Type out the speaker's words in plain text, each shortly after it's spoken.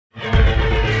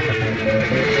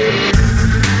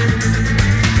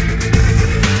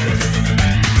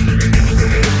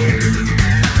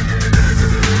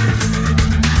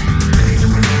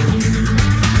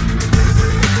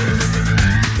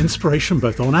inspiration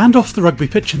both on and off the rugby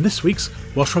pitch in this week's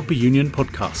Welsh Rugby Union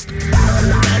podcast.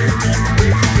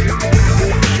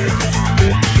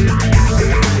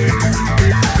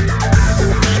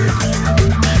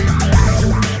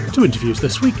 Two interviews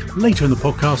this week. Later in the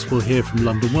podcast we'll hear from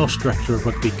London Welsh Director of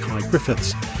Rugby Kai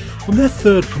Griffiths on their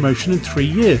third promotion in 3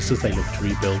 years as they look to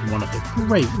rebuild one of the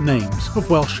great names of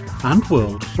Welsh and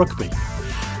world rugby.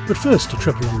 But first, a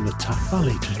trip along the Taff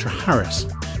Valley to Treharris,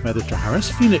 where the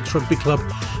Treharris Phoenix Rugby Club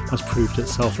has proved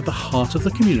itself at the heart of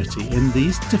the community in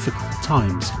these difficult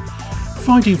times,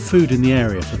 providing food in the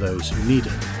area for those who need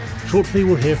it. Shortly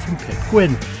we'll hear from Pip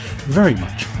Gwyn, very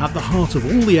much at the heart of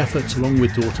all the efforts along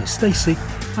with daughter Stacey,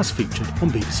 as featured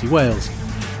on BBC Wales.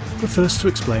 But first to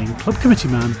explain, Club Committee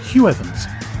man Hugh Evans.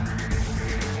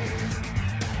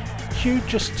 Hugh,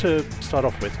 just to start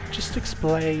off with, just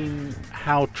explain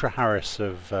how Treharris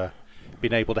have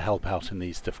been able to help out in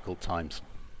these difficult times.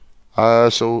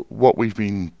 So what we've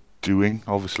been doing,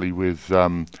 obviously with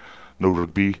no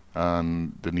rugby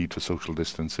and the need for social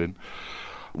distancing,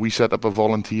 we set up a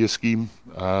volunteer scheme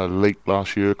late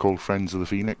last year called Friends of the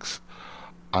Phoenix,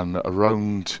 and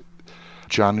around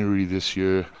January this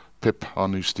year, Pip, our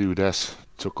new stewardess,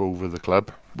 took over the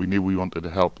club. We knew we wanted to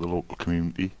help the local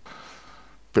community.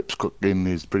 Pip's cooking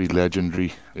is pretty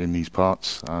legendary in these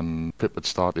parts, and Pip had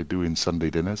started doing Sunday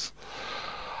dinners,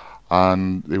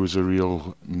 and there was a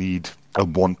real need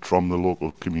and want from the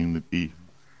local community,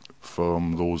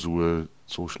 from those who were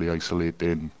socially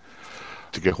isolating,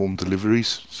 to get home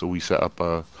deliveries. So we set up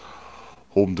a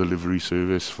home delivery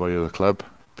service via the club.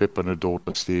 Pip and her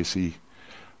daughter Stacey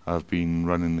have been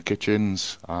running the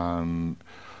kitchens and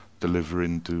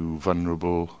delivering to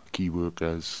vulnerable key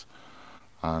workers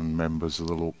and members of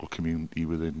the local community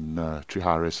within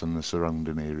Treharris and the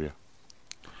surrounding area.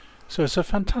 So it's a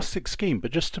fantastic scheme,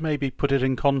 but just to maybe put it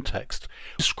in context,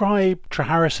 describe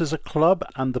Treharris as a club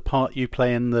and the part you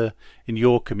play in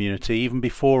your community even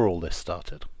before all this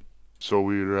started. So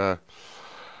we're a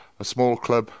small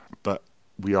club, but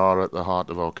we are at the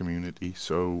heart of our community.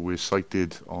 So we're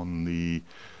sited on the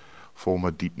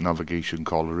former Deep Navigation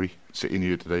Colliery, sitting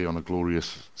here today on a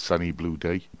glorious sunny blue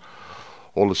day.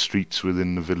 All the streets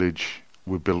within the village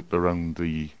were built around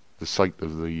the site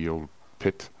of the old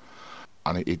pit,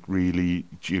 and it really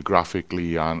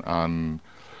geographically and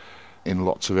in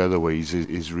lots of other ways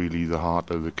is really the heart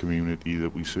of the community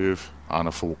that we serve, and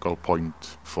a focal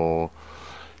point for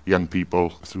young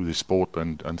people through the sport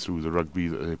and through the rugby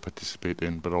that they participate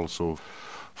in, but also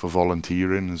for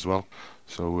volunteering as well.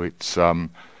 So it's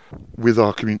with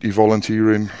our community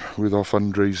volunteering, with our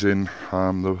fundraising,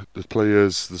 the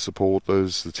players, the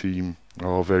supporters, the team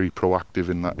are very proactive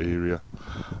in that area.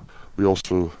 We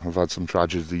also have had some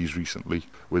tragedies recently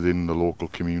within the local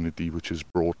community, which has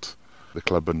brought the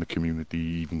club and the community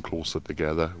even closer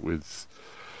together, with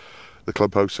the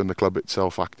clubhouse and the club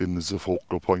itself acting as a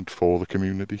focal point for the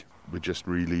community. We're just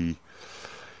really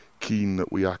keen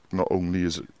that we act not only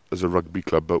as a rugby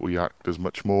club, but we act as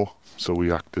much more. So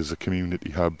we act as a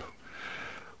community hub.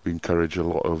 We encourage a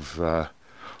lot of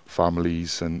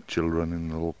families and children in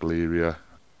the local area,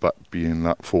 but being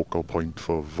that focal point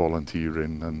for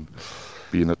volunteering and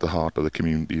being at the heart of the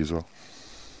community as well.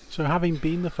 So having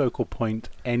been the focal point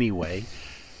anyway,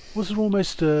 was there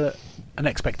almost an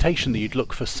expectation that you'd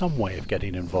look for some way of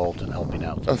getting involved and helping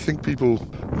out? I think people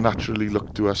naturally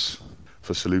look to us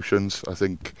for solutions. I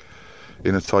think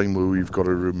in a time where we've got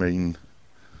to remain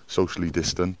socially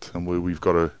distant and where we've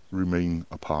got to remain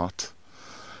apart,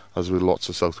 as with lots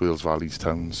of South Wales Valleys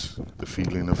towns, the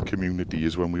feeling of community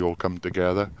is when we all come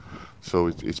together. So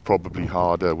it's probably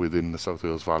harder within the South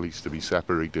Wales Valleys to be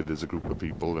separated as a group of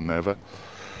people than ever.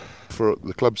 For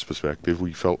the club's perspective,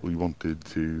 we felt we wanted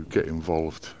to get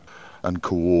involved and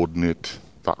coordinate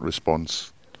that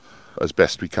response as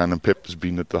best we can, and Pip has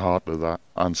been at the heart of that,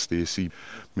 and Stacey,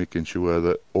 making sure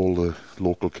that all the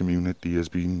local community has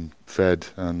been fed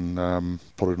and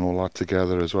putting all that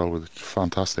together as well, with a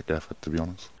fantastic effort, to be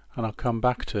honest. And I'll come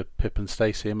back to Pip and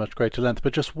Stacey in much greater length,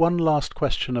 but just one last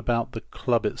question about the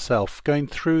club itself. Going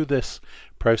through this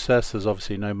process, there's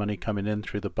obviously no money coming in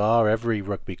through the bar. Every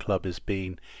rugby club is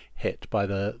being hit by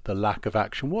the lack of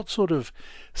action. What sort of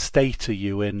state are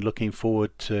you in looking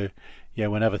forward to,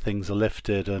 whenever things are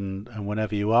lifted and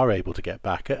whenever you are able to get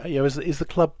back? Is the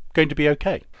club going to be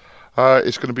okay?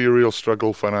 It's going to be a real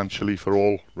struggle financially for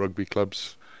all rugby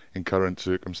clubs in current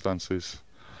circumstances,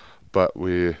 but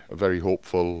we're very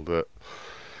hopeful that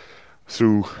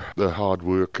through the hard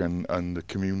work and the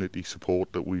community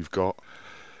support that we've got,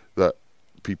 that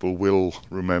people will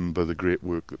remember the great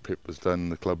work that Pip has done,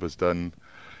 the club has done,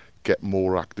 get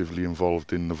more actively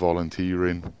involved in the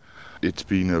volunteering, it's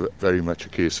been very much a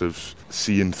case of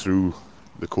seeing through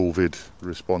the COVID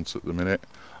response at the minute,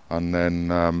 and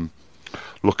then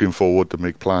looking forward to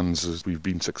make plans. As we've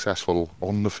been successful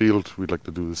on the field, we'd like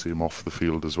to do the same off the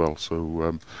field as well.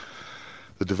 So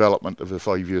the development of a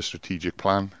 5-year strategic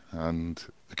plan and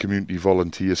the community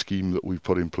volunteer scheme that we've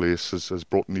put in place has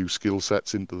brought new skill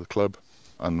sets into the club,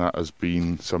 and that has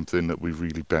been something that we've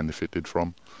really benefited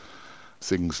from.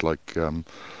 Things like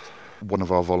one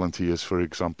of our volunteers, for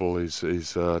example, is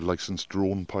a licensed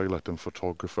drone pilot and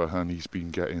photographer, and he's been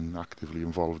getting actively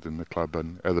involved in the club,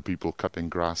 and other people cutting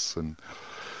grass and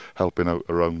helping out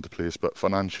around the place. But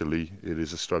financially, it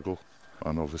is a struggle,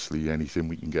 and obviously anything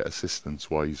we can get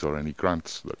assistance-wise or any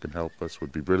grants that can help us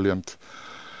would be brilliant.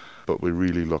 But we're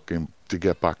really looking to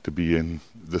get back to being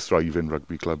the thriving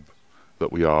rugby club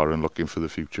that we are, and looking for the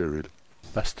future, really.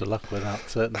 Best of luck with that,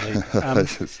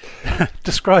 certainly.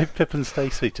 Describe Pip and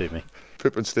Stacey to me.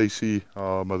 Pip and Stacey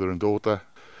are mother and daughter.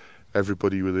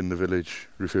 Everybody within the village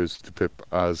refers to Pip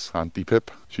as Auntie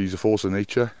Pip. She's a force of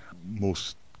nature,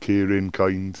 most caring,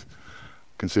 kind,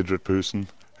 considerate person.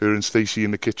 Her and Stacey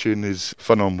in the kitchen is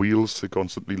fun on wheels. They're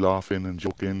constantly laughing and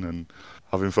joking and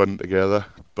having fun together.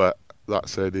 But that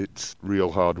said, it's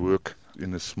real hard work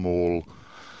in a small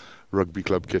rugby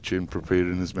club kitchen,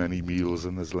 preparing as many meals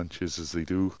and as lunches as they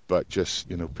do. But just,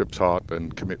 Pip's heart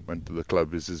and commitment to the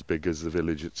club is as big as the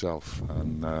village itself,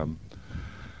 and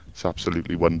it's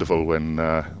absolutely wonderful when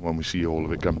we see all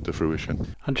of it come to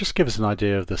fruition. And just give us an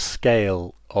idea of the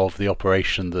scale of the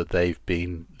operation that they've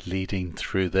been leading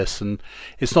through this, and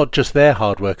it's not just their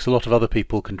hard work, it's a lot of other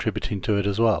people contributing to it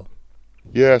as well.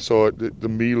 Yeah, so the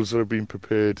meals that have been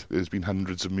prepared, there's been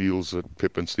hundreds of meals that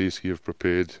Pip and Stacey have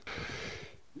prepared.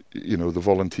 The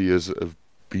volunteers have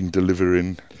been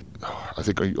delivering, I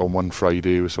think on one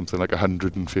Friday it was something like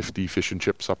 150 fish and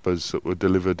chip suppers that were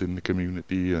delivered in the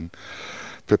community, and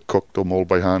Pip cooked them all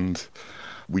by hand.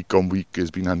 Week on week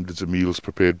there's been hundreds of meals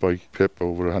prepared by Pip,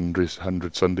 over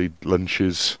 100 Sunday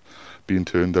lunches being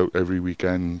turned out every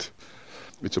weekend.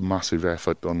 It's a massive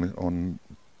effort on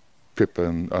Pip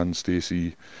and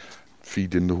Stacey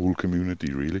feeding the whole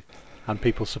community, really. And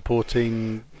people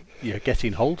supporting,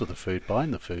 getting hold of the food,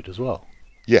 buying the food as well.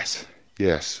 Yes.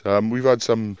 We've had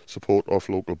some support off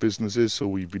local businesses, so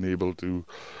we've been able to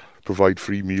provide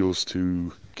free meals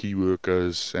to key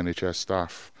workers, NHS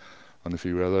staff and a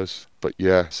few others. But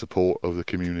support of the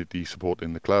community,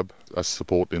 supporting the club, us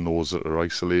supporting those that are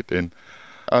isolating.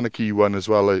 And a key one as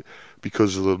well,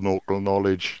 because of the local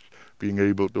knowledge, being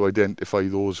able to identify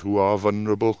those who are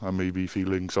vulnerable and maybe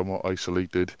feeling somewhat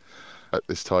isolated at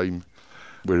this time,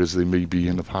 whereas they may be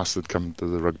in the past had come to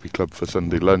the rugby club for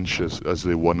Sunday lunch as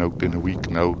they won out in a week.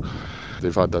 Now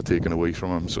they've had that taken away from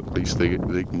them, so at least they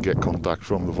can get contact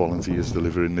from the volunteers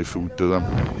delivering their food to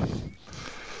them.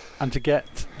 And to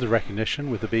get the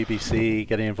recognition with the BBC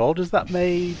getting involved, has that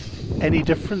made any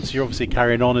difference? You're obviously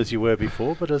carrying on as you were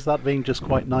before, but has that been just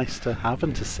quite nice to have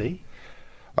and to see?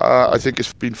 I think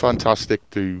it's been fantastic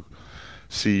to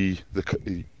see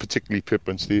particularly Pip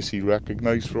and Stacey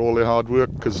recognised for all their hard work,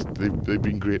 because they've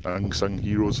been great unsung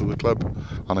heroes of the club,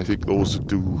 and I think those who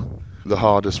do the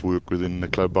hardest work within the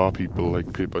club are people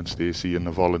like Pip and Stacey and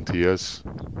the volunteers.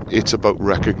 It's about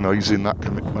recognising that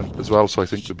commitment as well, so I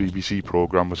think the BBC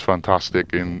programme was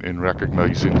fantastic in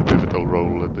recognising the pivotal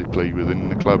role that they play within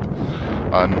the club,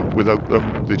 and without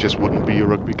them they just wouldn't be a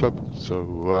rugby club.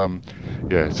 So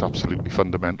it's absolutely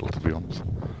fundamental, to be honest.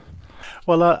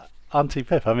 Well, Auntie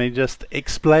Pip, just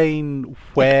explain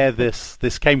where this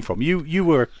came from. You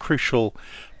were a crucial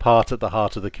part at the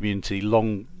heart of the community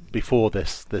long before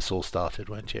this all started,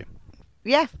 weren't you?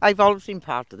 Yeah, I've always been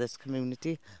part of this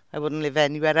community. I wouldn't live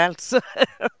anywhere else.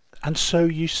 And so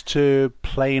used to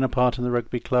playing a part in the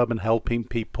rugby club and helping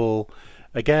people,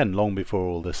 again, long before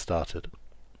all this started.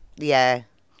 Yeah,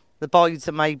 the boys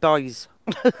are my boys.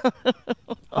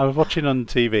 I was watching on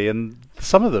TV, and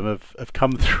some of them have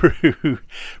come through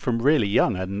from really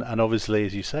young, and obviously,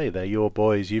 as you say, they're your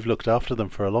boys. You've looked after them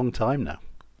for a long time now.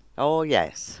 Oh,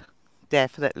 yes,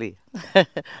 definitely.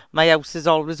 My house is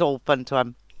always open to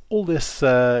them. All this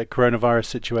coronavirus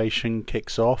situation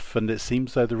kicks off, and it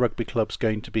seems though the rugby club's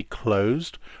going to be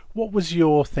closed. What was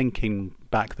your thinking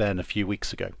back then a few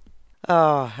weeks ago?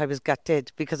 Oh, I was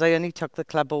gutted, because I only took the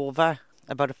club over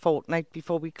about a fortnight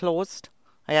before we closed.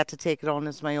 I had to take it on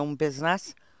as my own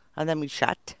business, and then we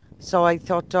shut. So I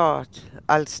thought,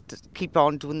 I'll keep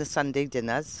on doing the Sunday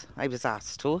dinners. I was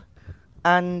asked to.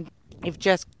 And it's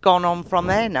just gone on from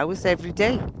there now. It's every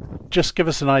day. Just give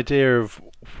us an idea of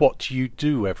what you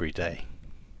do every day.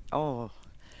 My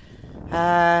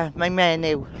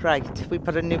menu, right. We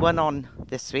put a new one on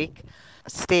this week. A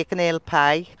steak and ale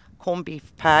pie, corned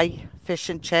beef pie, fish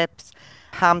and chips,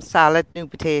 ham salad, new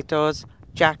potatoes,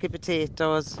 jacket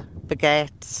potatoes,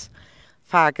 baguettes,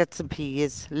 faggots and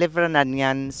peas, liver and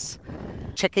onions,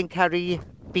 chicken curry,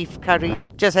 beef curry,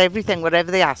 just everything,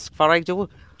 whatever they ask for, I do.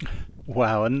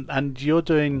 Wow, and you're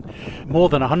doing more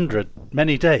than 100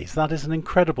 many days. That is an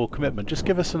incredible commitment. Just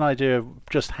give us an idea of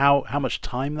just how much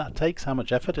time that takes, how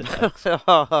much effort it takes.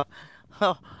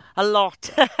 A lot.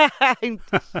 I'm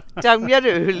down here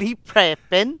early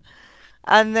prepping,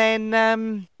 and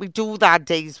then we do that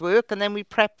day's work, and then we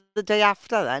prep the day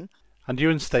after then. And you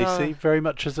and Stacey very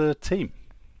much as a team?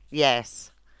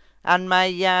 Yes. And my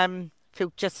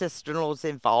future sister-in-law's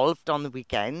involved on the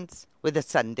weekends with a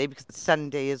Sunday, because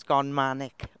Sunday has gone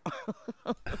manic.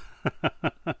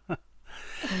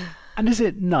 And is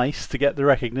it nice to get the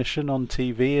recognition on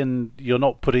TV, and you're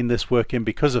not putting this work in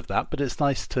because of that, but it's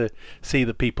nice to see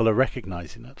that people are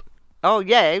recognising it? Oh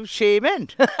yeah, it was shaming.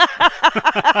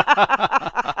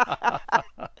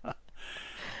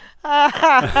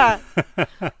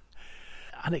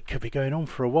 And it could be going on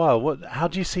for a while. How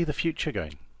do you see the future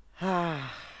going?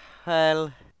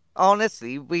 Well,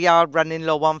 honestly, we are running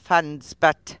low on funds,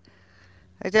 but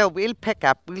I don't know, we'll pick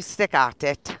up, we'll stick at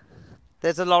it.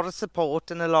 There's a lot of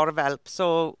support and a lot of help,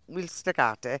 so we'll stick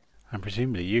at it. And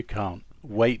presumably you can't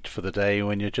wait for the day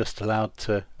when you're just allowed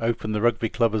to open the rugby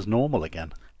club as normal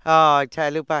again. Oh, I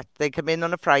tell you what, they come in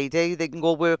on a Friday, they can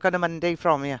go work on a Monday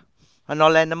from here, and I'll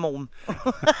lend them home.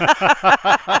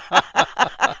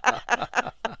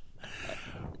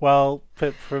 Well,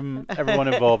 Pip, from everyone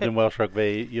involved in Welsh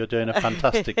Rugby, you're doing a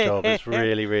fantastic job. It's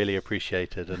really, really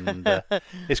appreciated. And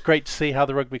it's great to see how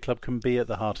the rugby club can be at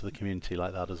the heart of the community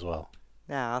like that as well.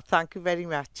 Yeah, thank you very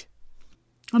much.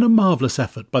 And a marvellous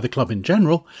effort by the club in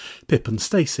general, Pip and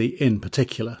Stacey in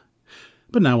particular.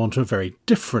 But now on to a very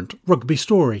different rugby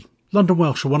story. London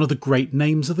Welsh are one of the great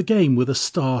names of the game with a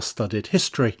star-studded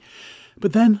history.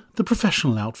 But then the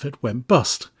professional outfit went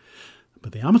bust.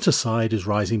 But the amateur side is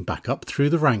rising back up through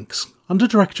the ranks, under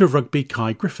Director of Rugby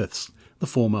Kai Griffiths, the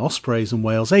former Ospreys and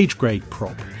Wales age grade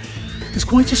prop. It's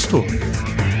quite a story.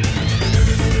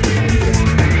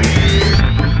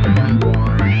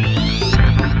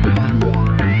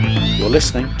 You're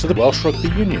listening to the Welsh Rugby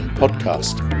Union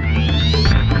podcast.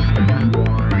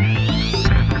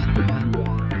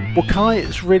 Well, Kai,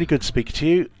 it's really good to speak to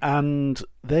you, and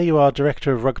there you are,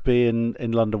 Director of Rugby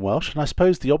in London Welsh, and I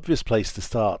suppose the obvious place to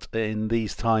start in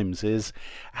these times is,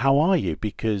 how are you?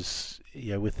 Because,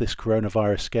 with this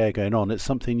coronavirus scare going on, it's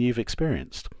something you've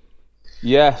experienced.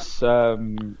 Yes, I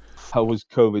was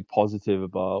COVID positive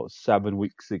about 7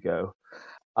 weeks ago,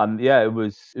 and it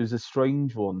was a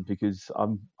strange one because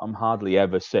I'm hardly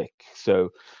ever sick.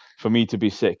 So for me to be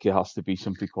sick, it has to be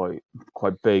something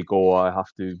quite big, or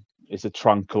it's a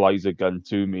tranquilizer gun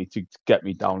to me to get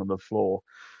me down on the floor.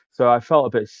 So I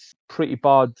felt pretty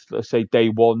bad, let's say day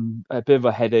one, a bit of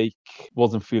a headache,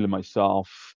 wasn't feeling myself.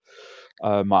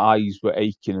 My eyes were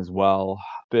aching as well,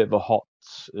 a bit of a hot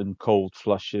and cold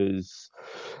flushes.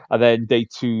 And then day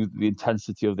two, the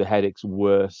intensity of the headaches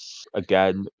worse,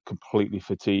 again, completely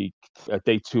fatigued.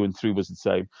 Day 2 and 3 was the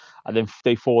same. And then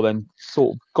day 4 then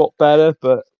sort of got better,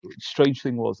 but strange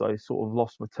thing was I sort of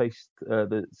lost my taste,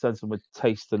 the sense of my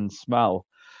taste and smell.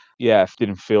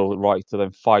 Didn't feel right. So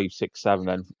then 5, 6, 7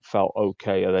 then felt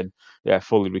okay, and then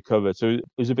fully recovered. So it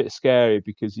was a bit scary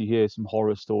because you hear some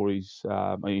horror stories,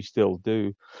 and you still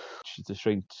do. It's a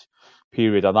strange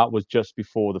period, and that was just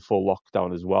before the full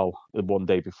lockdown as well, the one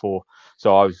day before.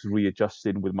 So I was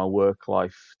readjusting with my work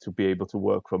life to be able to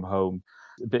work from home.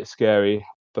 A bit scary,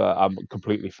 but I'm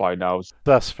completely fine now.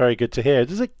 That's very good to hear.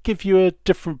 Does it give you a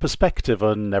different perspective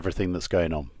on everything that's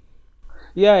going on?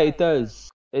 Yeah, it does.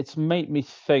 It's made me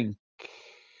think,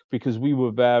 because we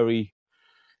were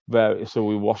so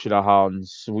we were washing our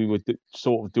hands. We were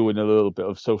sort of doing a little bit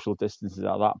of social distancing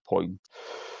at that point.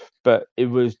 But it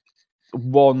was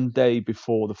one day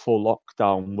before the full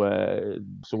lockdown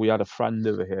so we had a friend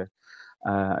over here,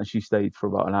 and she stayed for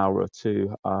about an hour or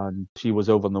two, and she was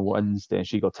over on the Wednesday and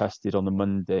she got tested on the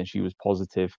Monday and she was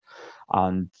positive.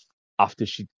 And after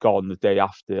she'd gone the day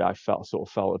after, I felt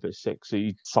a bit sick. So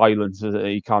silence,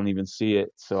 you can't even see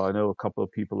it. So I know a couple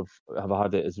of people have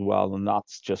had it as well, and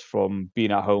that's just from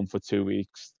being at home for 2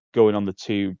 weeks, going on the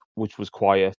tube, which was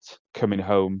quiet, coming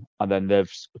home, and then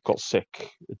they've got sick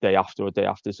a day after.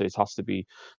 So it has to be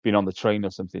being on the train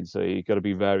or something. So you got to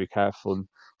be very careful. And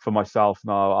for myself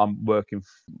now, I'm working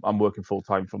full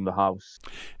time from the house.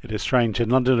 It is strange. In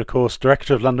London, of course,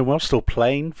 Director of London Welsh, still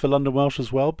playing for London Welsh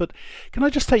as well. But can I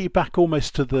just take you back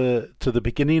almost to the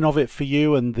beginning of it for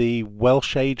you and the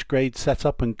Welsh age grade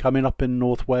setup and coming up in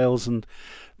North Wales and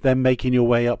then making your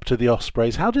way up to the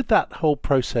Ospreys. How did that whole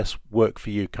process work for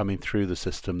you coming through the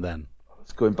system then?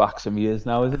 It's going back some years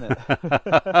now, isn't it?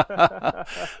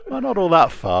 Well, not all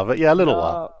that far, but yeah, a little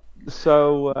while.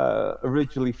 So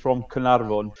originally from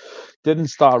Carnarvon, didn't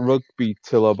start rugby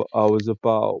till I was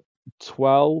about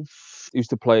 12.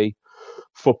 Used to play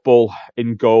football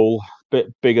in goal, bit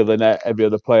bigger than every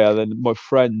other player. Then my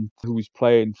friend who was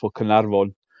playing for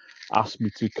Carnarvon asked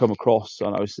me to come across,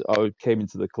 and I came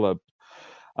into the club.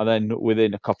 And then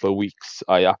within a couple of weeks,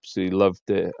 I absolutely loved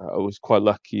it. I was quite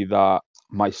lucky that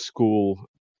my school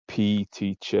PE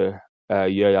teacher,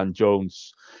 Yayan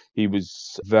Jones, he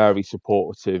was very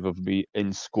supportive of me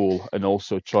in school and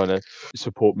also trying to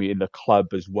support me in the club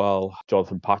as well.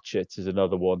 Jonathan Patchett is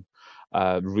another one.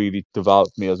 Really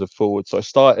developed me as a forward. So I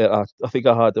started, I think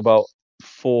I had about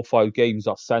 4 or 5 games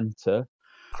at centre,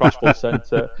 Crashball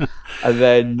centre. And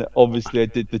then obviously I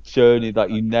did the journey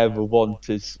that you never want,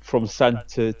 is from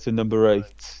centre to number 8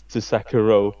 to second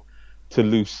row to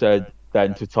loose head,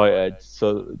 then to tight head.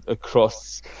 So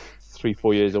across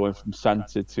 3-4 years I went from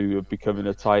centre to becoming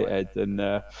a tight head. And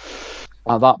at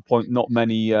that point not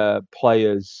many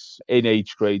players in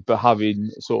age grade, but having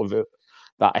sort of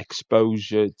that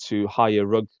exposure to higher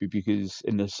rugby, because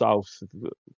in the south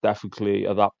definitely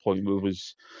at that point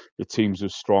the teams were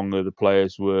stronger, the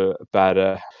players were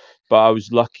better. But I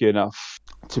was lucky enough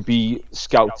to be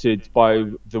scouted by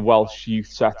the Welsh youth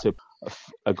setup.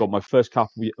 I got my first cap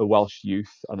with a Welsh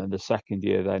youth, and then the second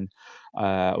year then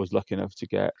I was lucky enough to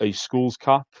get a schools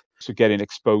cap. So getting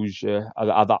exposure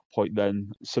at that point,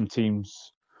 then some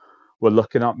teams were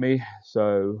looking at me.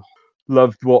 So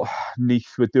loved what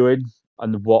Neath were doing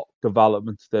and what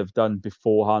development they've done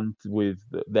beforehand with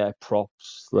their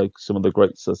props, like some of the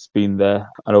greats that's been there.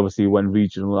 And obviously went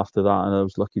regional after that, and I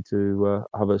was lucky to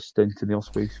have a stint in the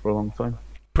Ospreys for a long time.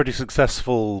 Pretty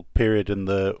successful period in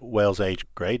the Wales age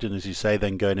grade, and as you say,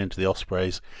 then going into the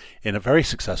Ospreys in a very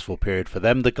successful period for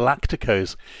them, the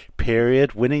Galacticos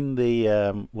period, winning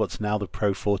the what's now the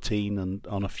Pro 14 and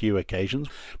on a few occasions.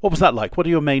 What was that like? What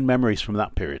are your main memories from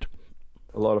that period?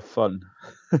 A lot of fun.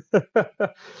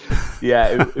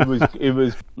 Yeah, it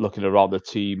was looking around the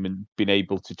team and being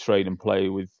able to train and play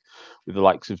with the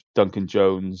likes of Duncan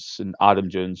Jones and Adam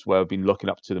Jones, where I've been looking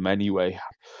up to them anyway.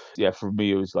 Yeah, for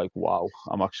me it was like, wow,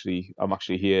 I'm actually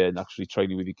here and actually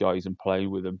training with you guys and playing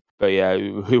with them. But yeah,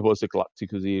 it was a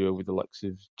Galacticos era with the likes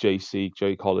of JC,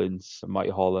 Jay Collins,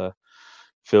 Mike Holler,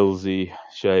 Philsey,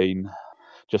 Shane,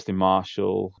 Justin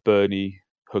Marshall, Bernie,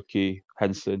 Hookie,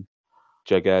 Henson,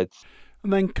 Jughead.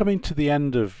 And then coming to the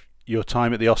end of your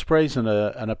time at the Ospreys and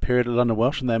a period at London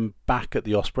Welsh, and then back at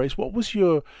the Ospreys, what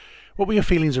were your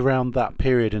feelings around that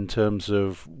period in terms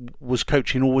of, was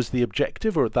coaching always the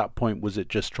objective, or at that point was it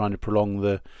just trying to prolong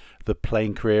the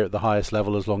playing career at the highest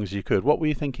level as long as you could? What were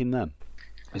you thinking then?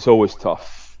 It's always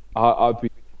tough. I've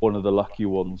been one of the lucky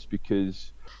ones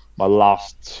because my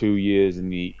last 2 years in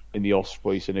the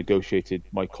Ospreys, I negotiated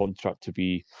my contract to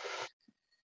be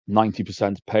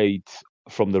 90% paid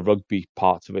from the rugby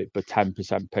part of it, but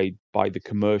 10% paid by the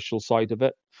commercial side of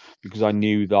it, because I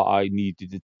knew that I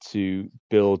needed to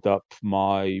build up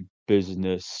my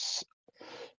business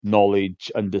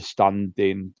knowledge,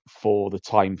 understanding for the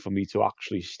time for me to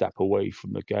actually step away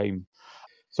from the game.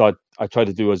 So I tried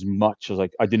to do as much as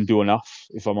I didn't do enough,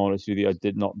 if I'm honest with you. I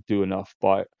did not do enough,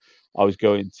 but I was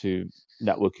going to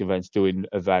network events, doing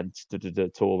events,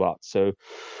 to all that. So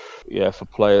yeah, for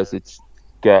players, it's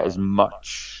get as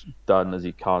much done as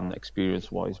you can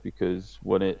experience-wise, because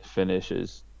when it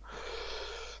finishes,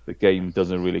 the game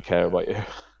doesn't really care about you.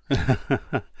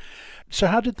 So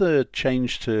how did the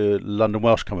change to London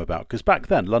Welsh come about? Because back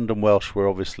then, London Welsh were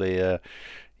obviously a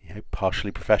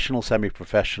partially professional,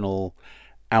 semi-professional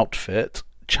outfit,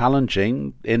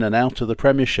 challenging in and out of the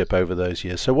Premiership over those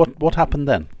years. So what happened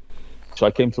then? So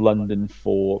I came to London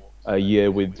for a year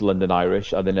with London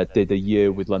Irish, and then I did a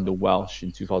year with London Welsh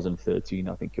in 2013,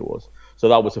 I think it was. So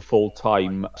that was a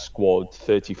full-time squad,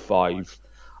 35,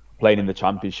 playing in the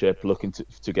Championship, looking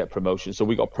to get promotion. So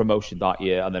we got promotion that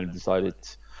year, and then decided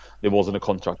there wasn't a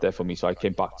contract there for me, so I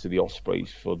came back to the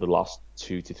Ospreys for the last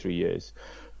 2 to 3 years.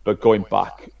 But going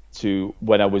back to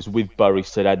when I was with Bury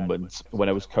St Edmunds, when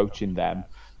I was coaching them,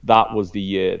 that was the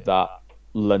year that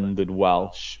London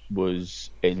Welsh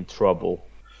was in trouble.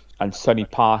 And Sonny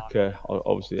Parker,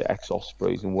 obviously the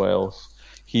ex-Ospreys in Wales,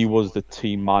 he was the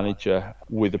team manager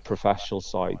with the professional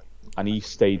side, and he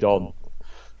stayed on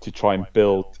to try and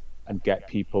build and get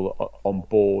people on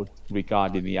board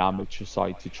regarding the amateur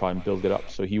side to try and build it up.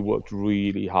 So he worked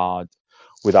really hard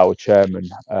with our chairman,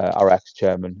 our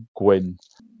ex-chairman, Gwyn,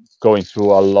 going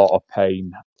through a lot of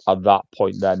pain. At that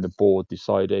point then, the board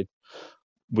decided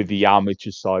with the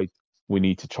amateur side, we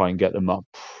need to try and get them up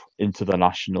into the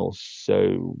nationals.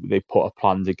 So they put a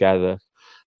plan together.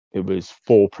 It was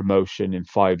 4 promotion in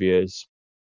 5 years.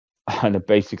 And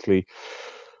basically,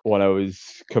 when I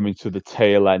was coming to the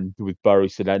tail end with Bury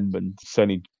St Edmund,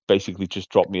 Sonny basically just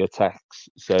dropped me a text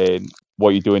saying, "What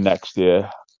are you doing next year?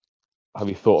 Have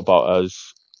you thought about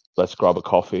us? Let's grab a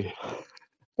coffee."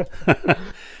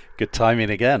 Good timing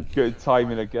again. Good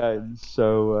timing again.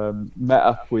 So met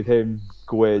up with him,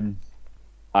 Gwyn,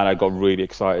 and I got really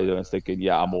excited. And I was thinking,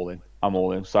 yeah, I'm all in. I'm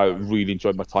all in. So I really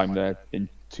enjoyed my time there in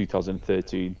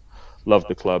 2013. Loved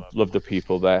the club, loved the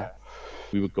people there.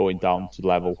 We were going down to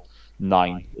level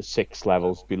 9, 6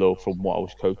 levels below from what I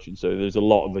was coaching. So there's a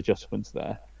lot of adjustments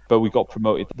there. But we got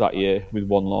promoted that year with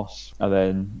 1 loss. And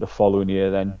then the following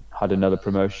year then had another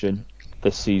promotion.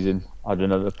 This season had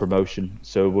another promotion.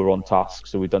 So we're on task.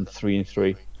 So we've done 3 and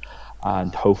 3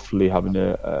 and hopefully having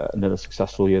another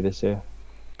successful year this year.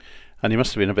 And you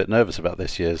must have been a bit nervous about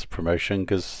this year's promotion,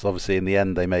 because obviously in the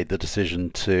end they made the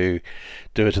decision to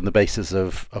do it on the basis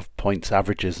of points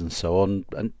averages and so on.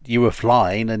 And you were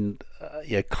flying and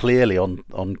clearly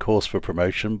on course for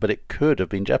promotion, but it could have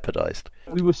been jeopardised.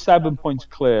 We were 7 points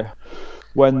clear.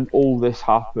 When all this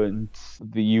happened,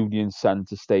 the union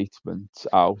sent a statement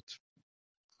out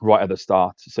right at the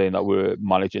start saying that we're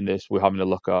managing this, we're having a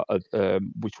look at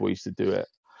which ways to do it.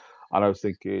 And I was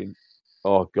thinking,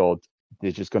 oh God, they're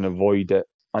just going to void it.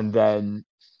 And then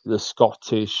the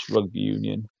Scottish Rugby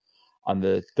Union and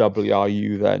the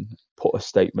WRU then put a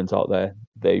statement out there.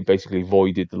 They basically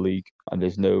voided the league and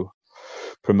there's no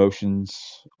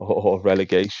promotions or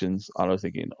relegations. And I was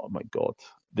thinking, oh my God,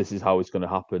 this is how it's going to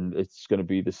happen. It's going to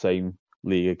be the same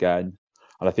league again.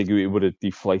 And I think it would have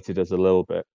deflated us a little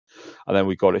bit. And then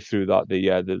we got it through that.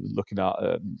 They're looking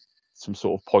at some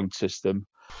sort of point system.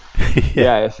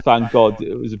 Yeah, thank God.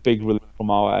 It was a big relief from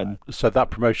our end. So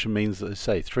that promotion means that,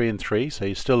 say, 3 and 3, so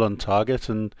you're still on target,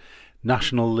 and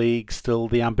National League still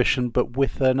the ambition, but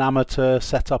with an amateur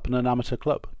setup and an amateur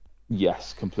club.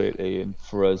 Yes, completely. And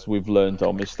for us, we've learned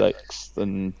our mistakes,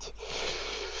 and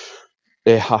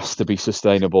it has to be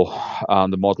sustainable.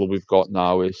 And the model we've got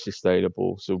now is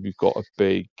sustainable. So we've got a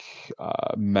big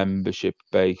membership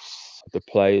base. The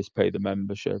players pay the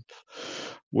membership.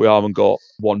 We haven't got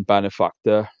one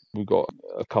benefactor. We've got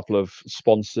a couple of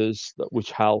sponsors,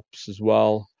 which helps as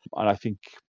well. And I think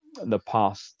in the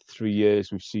past 3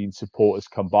 years, we've seen supporters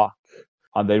come back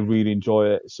and they really enjoy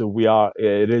it. So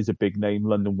it is a big name,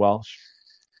 London Welsh,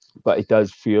 but it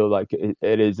does feel like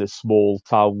it is a small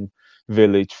town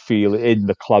village feel in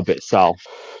the club itself.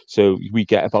 So we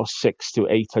get about 600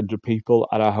 to 800 people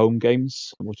at our home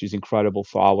games, which is incredible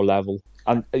for our level.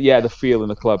 And yeah, the feel in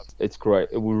the club, it's great.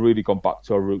 We've really gone back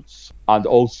to our roots. And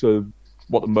also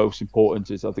what the most important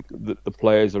is, I think the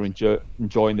players are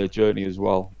enjoying their journey as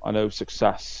well. I know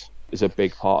success is a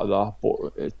big part of that,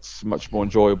 but it's much more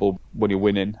enjoyable when you're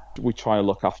winning. We try and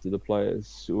look after the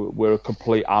players. We're a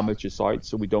complete amateur side,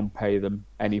 so we don't pay them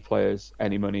any players,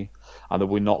 any money, and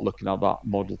we're not looking at that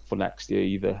model for next year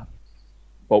either.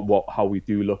 But how we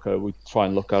do look at it, we try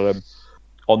and look at them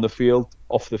on the field,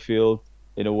 off the field,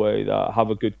 in a way that have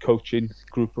a good coaching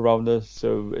group around us.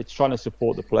 So it's trying to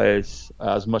support the players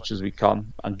as much as we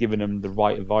can and giving them the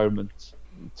right environment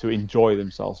to enjoy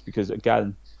themselves, because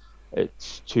again,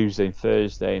 it's Tuesday and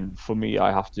Thursday, and for me,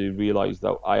 I have to realise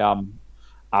that I am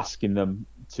asking them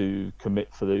to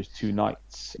commit for those 2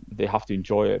 nights. They have to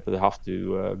enjoy it, but they have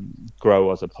to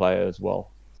grow as a player as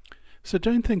well. So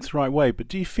doing things the right way, but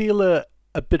do you feel a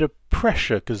bit of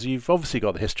pressure? Because you've obviously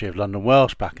got the history of London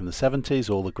Welsh back in the 70s,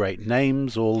 all the great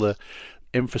names, all the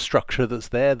infrastructure that's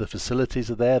there, the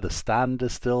facilities are there, the stand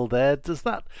is still there. Does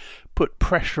that put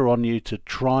pressure on you to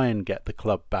try and get the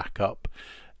club back up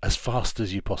as fast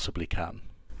as you possibly can?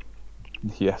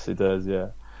 Yes, it does, yeah.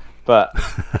 But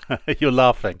you're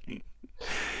laughing.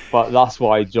 But that's what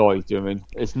I enjoy doing.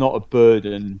 It's not a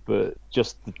burden, but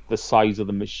just the size of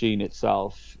the machine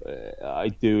itself, I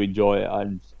do enjoy it.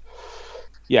 And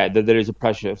yeah, there is a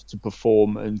pressure to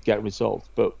perform and get results,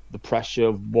 but the pressure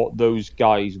of what those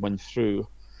guys went through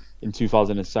in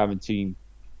 2017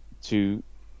 to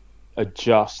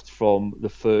adjust from the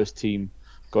first team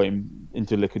going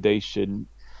into liquidation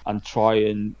and try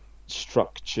and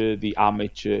structure the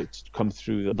amateur to come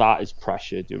through, that is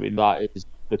pressure. Doing that is,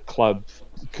 the club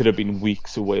could have been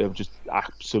weeks away of just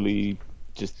absolutely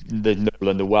there's no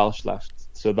London Welsh left.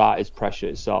 So that is pressure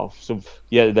itself. So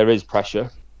yeah, there is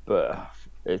pressure, but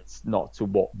it's not to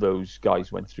what those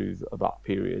guys went through that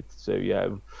period. So yeah,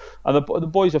 and the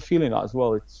boys are feeling that as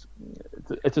well.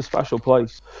 It's a special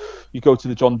place. You go to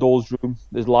the John Dawes room,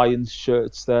 there's Lions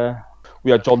shirts there. We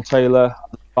had John Taylor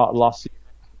last season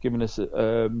giving us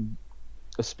a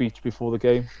speech before the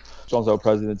game. John's our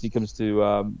president. He comes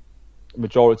to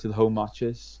majority of the home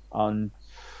matches, and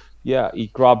yeah, he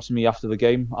grabs me after the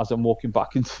game as I'm walking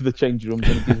back into the changing rooms,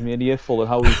 and he gives me an earful on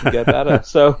how we can get better.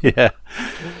 So yeah,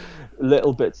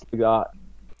 little bits like that.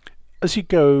 As you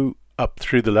go up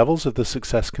through the levels, as the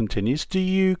success continues, do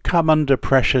you come under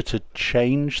pressure to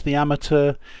change the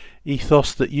amateur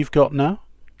ethos that you've got now?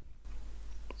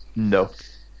 No.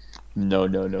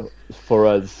 For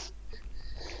us,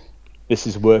 this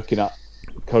is working.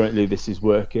 Currently, this is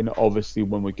working. Obviously,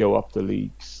 when we go up the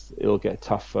leagues, it'll get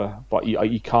tougher. But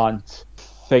you can't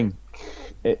think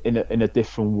in a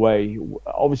different way.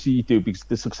 Obviously, you do, because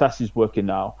the success is working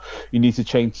now. You need to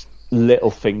change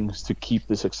little things to keep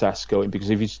the success going. Because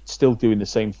if you're still doing the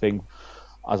same thing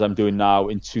as I'm doing now,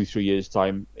 in 2-3 years'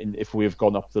 time, if we have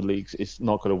gone up the leagues, it's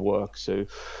not going to work. So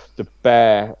the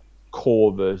bare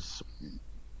core of us,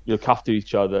 you look after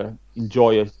each other,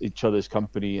 enjoy each other's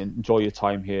company, and enjoy your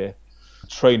time here.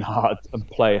 Train hard and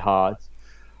play hard.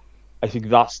 I think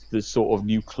that's the sort of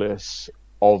nucleus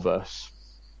of us.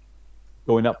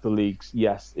 Going up the leagues,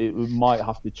 yes, it might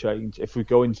have to change. If we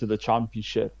go into the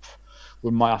championship,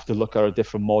 we might have to look at a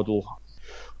different model.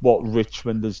 What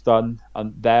Richmond has done,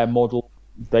 and their model,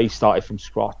 they started from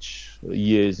scratch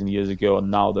years and years ago, and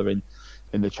now they're in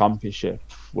the championship,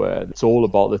 where it's all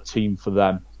about the team for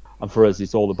them. And for us,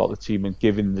 it's all about the team and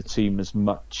giving the team as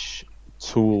much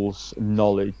tools,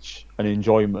 knowledge and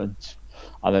enjoyment,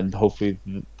 and then hopefully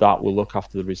that will look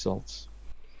after the results.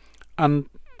 And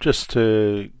just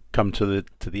to come to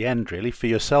the end, really, for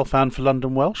yourself and for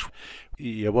London Welsh,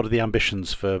 what are the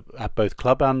ambitions at both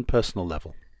club and personal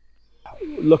level?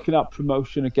 Looking at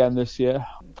promotion again this year.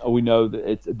 We know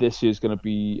that this year is going to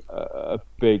be a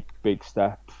big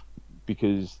step,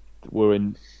 because we're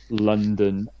in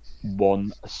London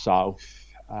 1 South,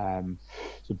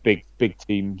 so big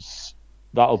teams.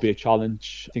 That'll be a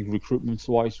challenge. I think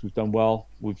recruitment-wise, we've done well.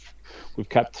 We've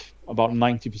kept about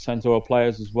 90% of our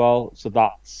players as well. So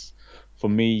that's, for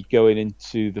me, going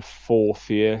into the 4th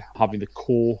year, having the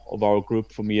core of our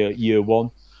group from year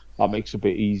 1, that makes it a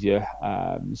bit easier.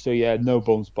 So yeah, no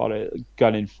bones about it.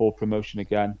 Gunning for promotion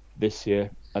again this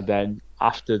year, and then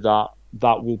after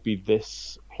that will be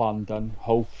this plan done.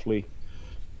 Hopefully,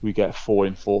 we get 4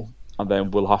 in 4. And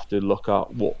then we'll have to look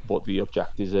at what the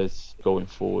objectives is going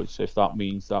forward. So if that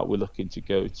means that we're looking to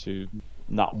go to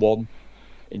Nat 1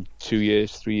 in 2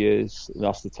 years, 3 years,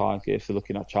 that's the target. If they're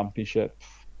looking at championship,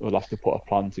 we'll have to put a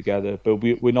plan together. But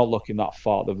we're not looking that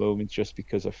far at the moment, just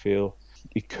because I feel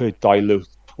it could dilute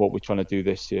what we're trying to do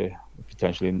this year,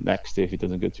 potentially next year if it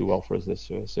doesn't go too well for us this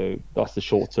year. So that's the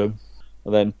short term.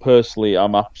 And then personally,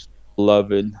 I'm absolutely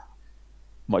loving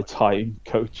my time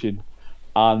coaching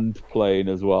and playing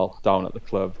as well down at the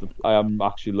club. I am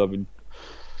actually loving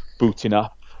booting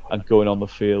up and going on the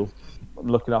field. I'm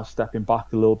looking at stepping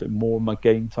back a little bit more in my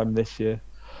game time this year,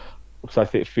 because I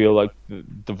feel like the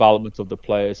development of the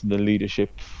players and the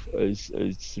leadership has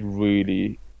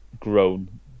really grown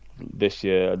this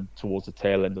year and towards the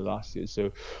tail end of last year.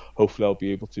 So hopefully I'll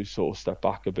be able to sort of step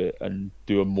back a bit and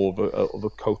do more of a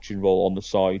coaching role on the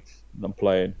side than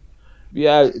playing.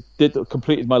 Yeah,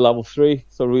 completed my level 3,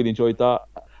 so I really enjoyed that.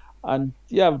 And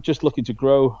yeah, I'm just looking to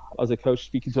grow as a coach,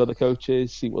 speaking to other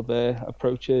coaches, see what their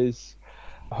approach is.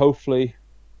 Hopefully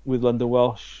with London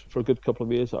Welsh for a good couple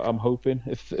of years, I'm hoping,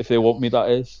 if they want me, that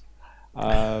is.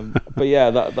 But yeah,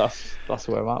 that's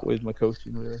where I'm at with my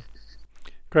coaching, really.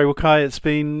 Great. Well, Kai, it's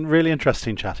been really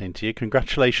interesting chatting to you.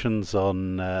 Congratulations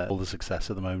on all the success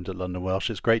at the moment at London Welsh.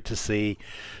 It's great to see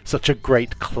such a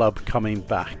great club coming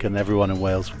back, and everyone in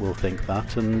Wales will think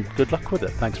that, and good luck with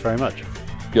it. Thanks very much.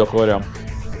 Diolch yn fawr iawn.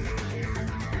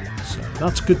 So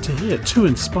that's good to hear. 2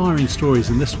 inspiring stories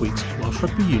in this week's Welsh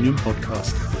Rugby Union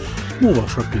podcast. More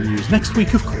Welsh Rugby news next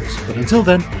week, of course, but until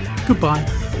then, goodbye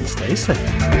and stay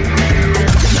safe.